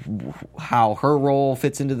how her role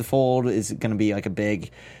fits into the fold is going to be like a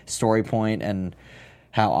big story point, and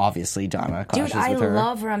how obviously Donna clashes Dude, I with her.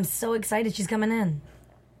 love her. I'm so excited she's coming in.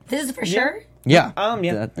 This is for sure? Yeah.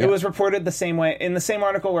 It was reported the same way in the same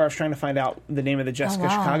article where I was trying to find out the name of the Jessica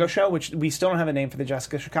Chicago show, which we still don't have a name for the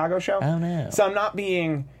Jessica Chicago show. Oh no! So I'm not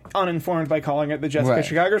being uninformed by calling it the Jessica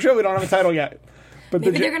Chicago show. We don't have a title yet. But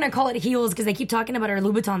maybe they're gonna call it Heels because they keep talking about her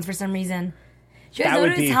Louboutins for some reason. Did you guys That would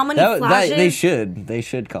notice be- how many flashes? They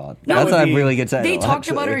should call it. No, That's it would a be- really good title. They talked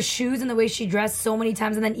about actually. her shoes and the way she dressed so many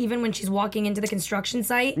times, and then even when she's walking into the construction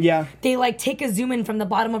site, Yeah. they like take a zoom in from the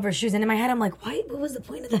bottom of her shoes. And in my head, I'm like, why? What was the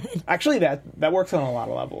point of that? Actually, that works on a lot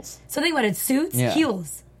of levels. So think about it: suits, Yeah.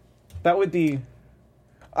 heels, That would be.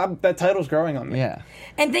 That title's growing on me. Yeah.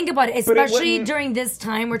 and think about it. But it Especially wouldn't- during this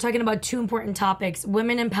time, we're talking about two important topics: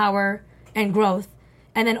 women in power and growth,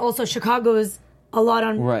 and then also Chicago's a lot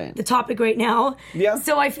on Right. the topic right now. Yeah.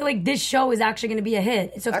 So I feel like this show is actually going to be a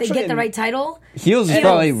hit. So if Actually, they get the in- right title, Heels is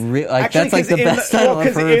probably that's like the best title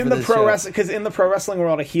I've heard for this show. Because in the pro wrestling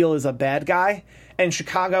world, a heel is a bad guy, and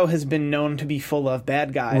Chicago has been known to be full of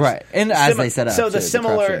bad guys. Right. And as they set up, so too, the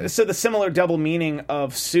corruption. the similar double meaning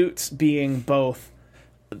of suits being both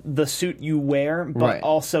the suit you wear, but Right.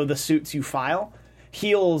 also the suits you file.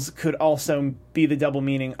 Heels could also be the double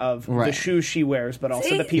meaning of the Right. shoes she wears, but also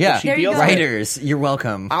See? the people Yeah. she There you deals go. with. Writers, you're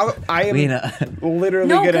welcome. I am Lena. literally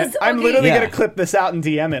No, gonna. 'cause, I'm okay. literally Yeah. gonna clip this out and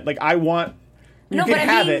DM it. Like I want. You No, can but I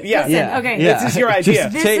have mean, it. Yeah. listen, Yeah. okay. Yeah. This is your idea.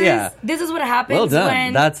 Just This take- is yeah. this is what happens Well done.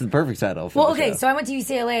 when. That's the perfect title for Well, the okay, show. so I went to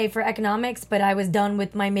UCLA for economics, but I was done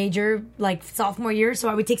with my major like sophomore year, so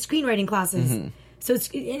I would take screenwriting classes. Mm-hmm. So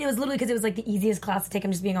and it was literally because it was like the easiest class to take.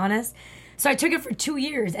 I'm just being honest. So I took it for 2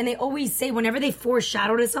 years, and they always say whenever they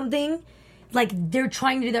foreshadow to something, like they're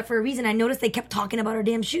trying to do that for a reason. I noticed they kept talking about her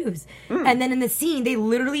damn shoes, and then in the scene they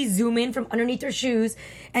literally zoom in from underneath her shoes,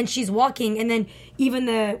 and she's walking, and then even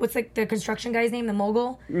what's like the construction guy's name, the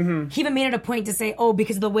mogul, he even made it a point to say, "Oh,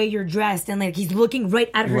 because of the way you're dressed," and like he's looking right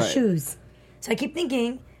at her Right. shoes. So I keep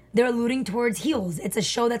thinking they're alluding towards heels. It's a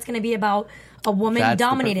show that's going to be about a woman That's the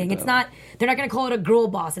dominating. perfect It's not. They're not going to call it a girl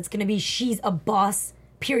boss. It's going to be she's a boss.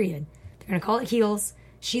 Period. They're going to call it heels.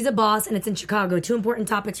 She's a boss, and it's in Chicago. Two important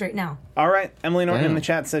topics right now. All right. Emily Norton in Damn. the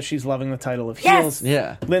chat says she's loving the title of Yes! Heels.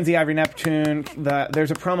 Yeah. Lindsay Ivory Neptune.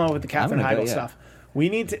 There's a promo with the Katherine gonna go, Heigl yeah. stuff. We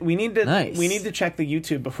need to Nice. we need to check the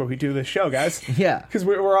YouTube before we do this show, guys. Yeah. Because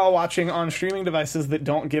we're all watching on streaming devices that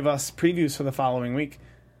don't give us previews for the following week.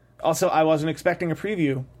 Also, I wasn't expecting a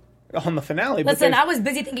preview on the finale. But Listen, there's- I was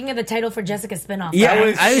busy thinking of the title for Jessica's spinoff. Yeah,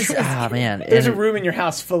 I was- oh man. There's a And- room in your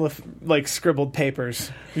house full of like scribbled papers.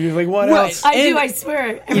 You're like, what Right. else? I do. And- I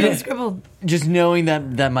swear. Everything scribbled. just knowing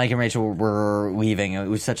that Mike and Rachel were leaving, it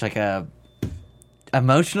was such like a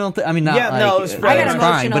emotional thing. I mean, not Yeah, like no, it was very I was emotional.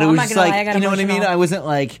 crying, but it I'm was not just gonna lie, like, I got you know what I mean? emotional. I wasn't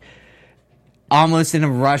like almost in a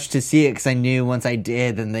rush to see it because I knew once I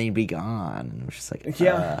did, then they'd be gone. It was just like,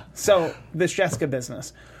 Yeah. So this Jessica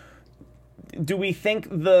business. Do we think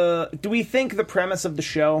the premise of the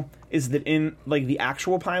show is that in like the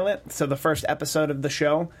actual pilot, so the first episode of the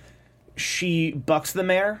show, she bucks the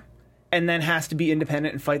mayor and then has to be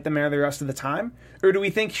independent and fight the mayor the rest of the time? Or do we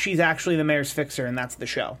think she's actually the mayor's fixer and that's the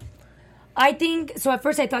show? I think so. At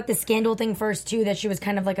first, I thought the scandal thing first too, that she was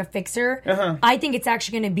kind of like a fixer. I think it's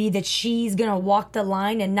actually going to be that she's going to walk the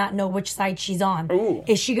line and not know which side she's on. Ooh.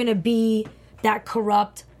 Is she going to be that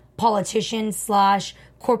corrupt politician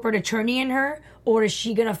 / corporate attorney in her, or is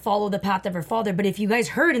she going to follow the path of her father? But if you guys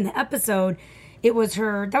heard in the episode, that was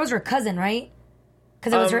her cousin, right?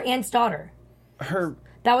 Because it was her aunt's daughter.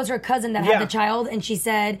 That was her cousin that Yeah. had the child, and she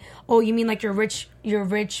said, "Oh, you mean like your rich,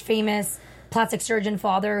 famous plastic surgeon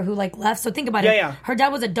father who like left?" So think about it. Yeah. Her dad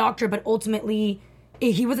was a doctor, but ultimately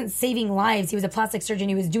he wasn't saving lives. He was a plastic surgeon.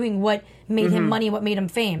 He was doing what made him money, what made him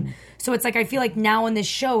fame. So it's like I feel like now in this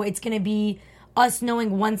show, it's going to be us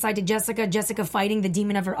knowing one side to Jessica fighting the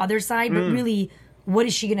demon of her other side, but really, what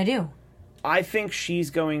is she going to do? I think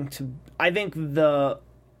the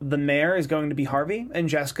mayor is going to be Harvey, and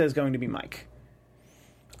Jessica is going to be Mike.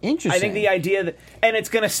 Interesting. I think the idea that, and it's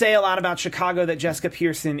going to say a lot about Chicago that Jessica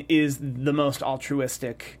Pearson is the most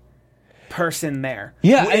altruistic person there.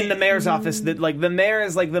 Yeah, in the mayor's office, that like the mayor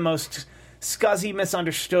is like the most scuzzy,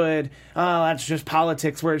 misunderstood. Oh, that's just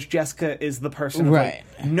politics. Whereas Jessica is the person, who's right?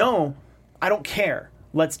 Like, no, I don't care.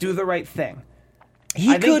 Let's do the right thing.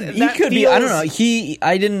 He could be. I don't know.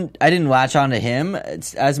 I didn't latch onto him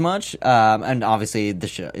as much. And obviously the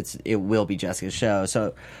show, it will be Jessica's show,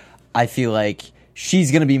 so I feel like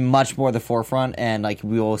she's going to be much more the forefront, and like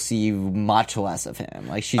we will see much less of him.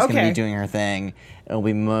 Like she's going to be doing her thing. It'll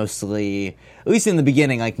be mostly, at least in the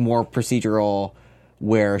beginning, like more procedural,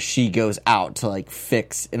 where she goes out to like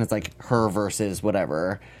fix, and it's like her versus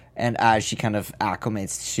whatever. And as she kind of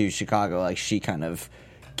acclimates to Chicago, like she kind of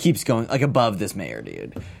keeps going like above this mayor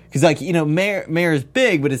dude, because like mayor is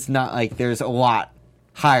big, but it's not like there's a lot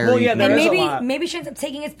higher. Well, yeah, and maybe she ends up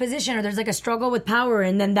taking its position, or there's like a struggle with power,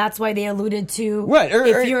 and then that's why they alluded to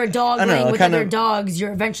if you're a dog laying with other dogs,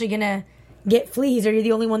 you're eventually gonna get fleas, or you're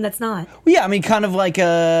the only one that's not. Well, yeah, I mean, kind of like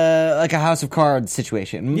a House of Cards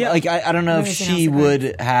situation. Yeah, like I don't know if she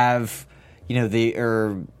would have,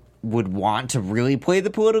 would want to really play the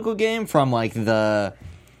political game from like the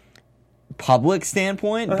public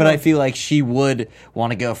standpoint, but I feel like she would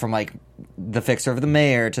want to go from like the fixer of the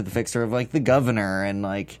mayor to the fixer of like the governor, and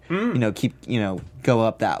like go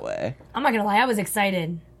up that way. I'm not gonna lie, I was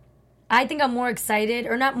excited. I think I'm more excited,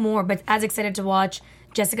 or not more, but as excited to watch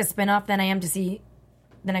Jessica's spinoff than I am to see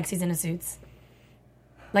the next season of Suits.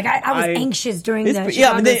 Like I was anxious during the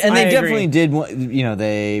Chicago they definitely did.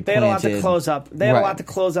 They had a lot to close up. They had a lot to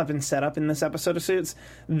close up and set up in this episode of Suits.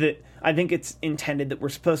 That I think it's intended that we're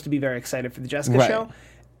supposed to be very excited for the Jessica show,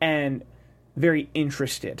 and very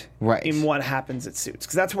interested in what happens at Suits,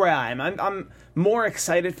 because that's where I am. I'm more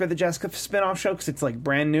excited for the Jessica spinoff show because it's like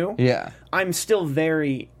brand new. Yeah, I'm still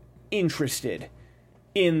very interested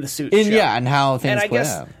in the Suits show. Yeah, and how things and I play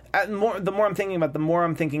guess, out. The more I'm thinking about, the more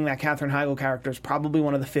I'm thinking that Katherine Heigl character is probably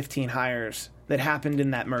one of the 15 hires that happened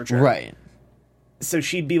in that merger. Right. So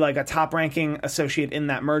she'd be like a top-ranking associate in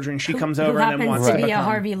that merger, and she comes over who and then wants to to be a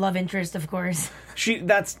Harvey love interest, of course.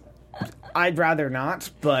 I'd rather not,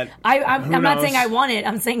 but I'm not saying I want it.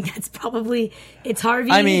 I'm saying it's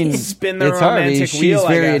Harvey. I mean, spin the it's romantic Harvey. wheel. She's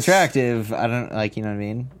very attractive. I don't like, you know what I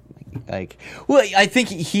mean? Like, well, I think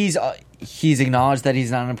he's acknowledged that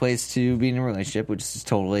he's not in a place to be in a relationship, which is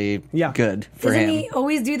totally good for Doesn't him. he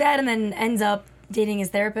always do that and then ends up dating his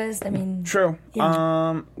therapist? I mean, true.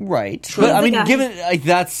 Yeah. Right. True. But I mean, given like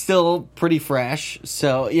that's still pretty fresh.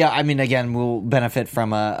 So yeah, I mean, again, we'll benefit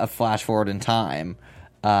from a flash forward in time.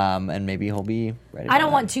 And maybe he'll be ready. I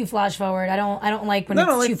don't want too flash forward. I don't like when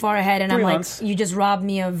it's too far ahead, and I'm months. Like, you just robbed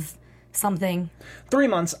me of something. 3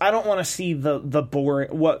 months. I don't want to see the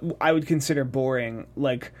boring, what I would consider boring,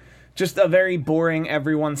 like just a very boring.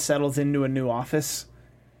 Everyone settles into a new office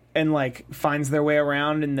and like finds their way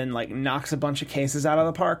around, and then like knocks a bunch of cases out of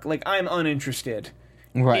the park. Like, I'm uninterested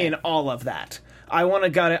in all of that. I want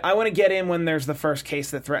to get in when there's the first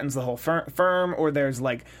case that threatens the whole firm, or there's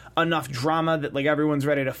like enough drama that like everyone's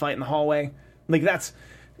ready to fight in the hallway. Like, let's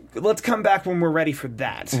come back when we're ready for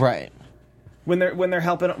that. Right. When they're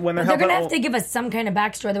helping. They're gonna have to give us some kind of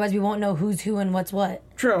backstory, otherwise we won't know who's who and what's what.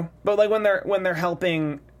 True, but like when they're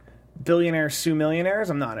helping billionaires sue millionaires,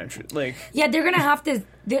 I'm not interested. Like, yeah, they're gonna have to.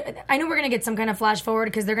 I know we're gonna get some kind of flash forward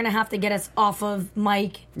because they're gonna have to get us off of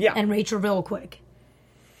Mike and Rachel real quick.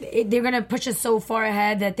 They're going to push us so far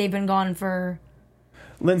ahead that they've been gone for...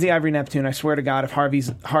 Lindsay Ivory Neptune, I swear to God, if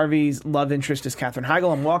Harvey's love interest is Katherine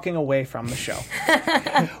Heigl, I'm walking away from the show.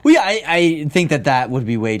 Well, yeah, I think that would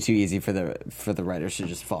be way too easy for the writers to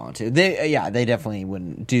just fall into. They definitely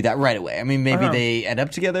wouldn't do that right away. I mean, maybe they end up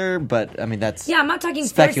together, but I mean, that's... Yeah, I'm not talking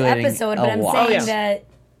first episode, but I'm saying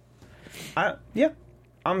that...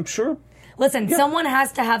 I'm sure... Listen, someone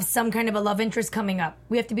has to have some kind of a love interest coming up.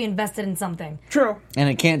 We have to be invested in something. True. And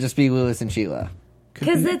it can't just be Lewis and Sheila. Could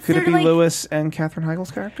it be like, Lewis and Katherine Heigl's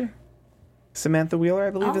character? Samantha Wheeler, I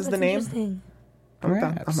believe, is the name.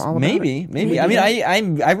 Perhaps. I'm all about maybe. I mean,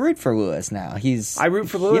 I root for Lewis now. I root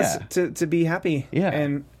for Lewis to be happy. Yeah.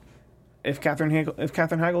 And if Katherine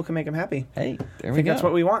Heigl can make him happy, hey, there we go. I think that's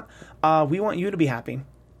what we want. We want you to be happy.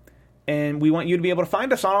 And we want you to be able to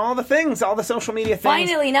find us on all the things, all the social media things.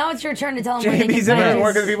 Finally, now it's your turn to tell them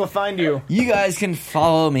where can people find you? You guys can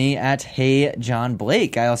follow me at Hey John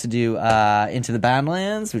Blake. I also do Into the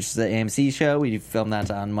Badlands, which is the AMC show. We film that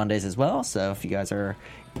on Mondays as well. So if you guys are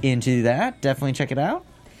into that, definitely check it out.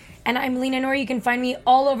 And I'm Lena Nori. You can find me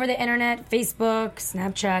all over the internet, Facebook,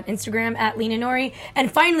 Snapchat, Instagram, at Lena Nori.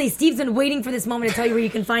 And finally, Steve's been waiting for this moment to tell you where you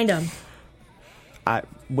can find him.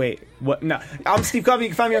 Wait, what? No. I'm Steve Kaufman. You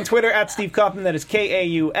can find me on Twitter at Steve Kaufman. That is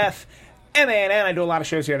KAUFMANN. I do a lot of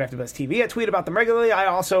shows here at AfterBuzz TV. I tweet about them regularly. I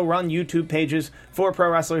also run YouTube pages for pro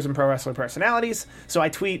wrestlers and pro wrestler personalities. So I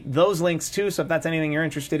tweet those links too. So if that's anything you're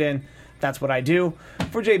interested in, that's what I do.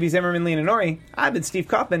 For JB Zimmerman, Lena Nori, I've been Steve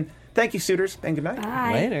Kaufman. Thank you, suitors, and good night.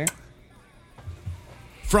 Bye. Later.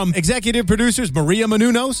 From executive producers Maria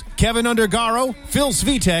Menounos, Kevin Undergaro, Phil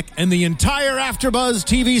Svitek, and the entire AfterBuzz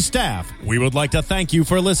TV staff, we would like to thank you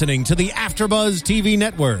for listening to the AfterBuzz TV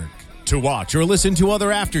network. To watch or listen to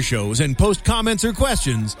other after shows and post comments or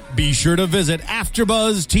questions, be sure to visit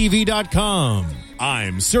AfterBuzzTV.com.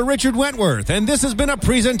 I'm Sir Richard Wentworth, and this has been a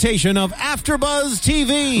presentation of AfterBuzz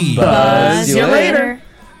TV. Buzz you later.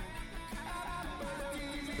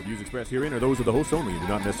 The views expressed herein are those of the hosts only and do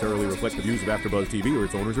not necessarily reflect the views of AfterBuzz TV or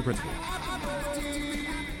its owners or principals.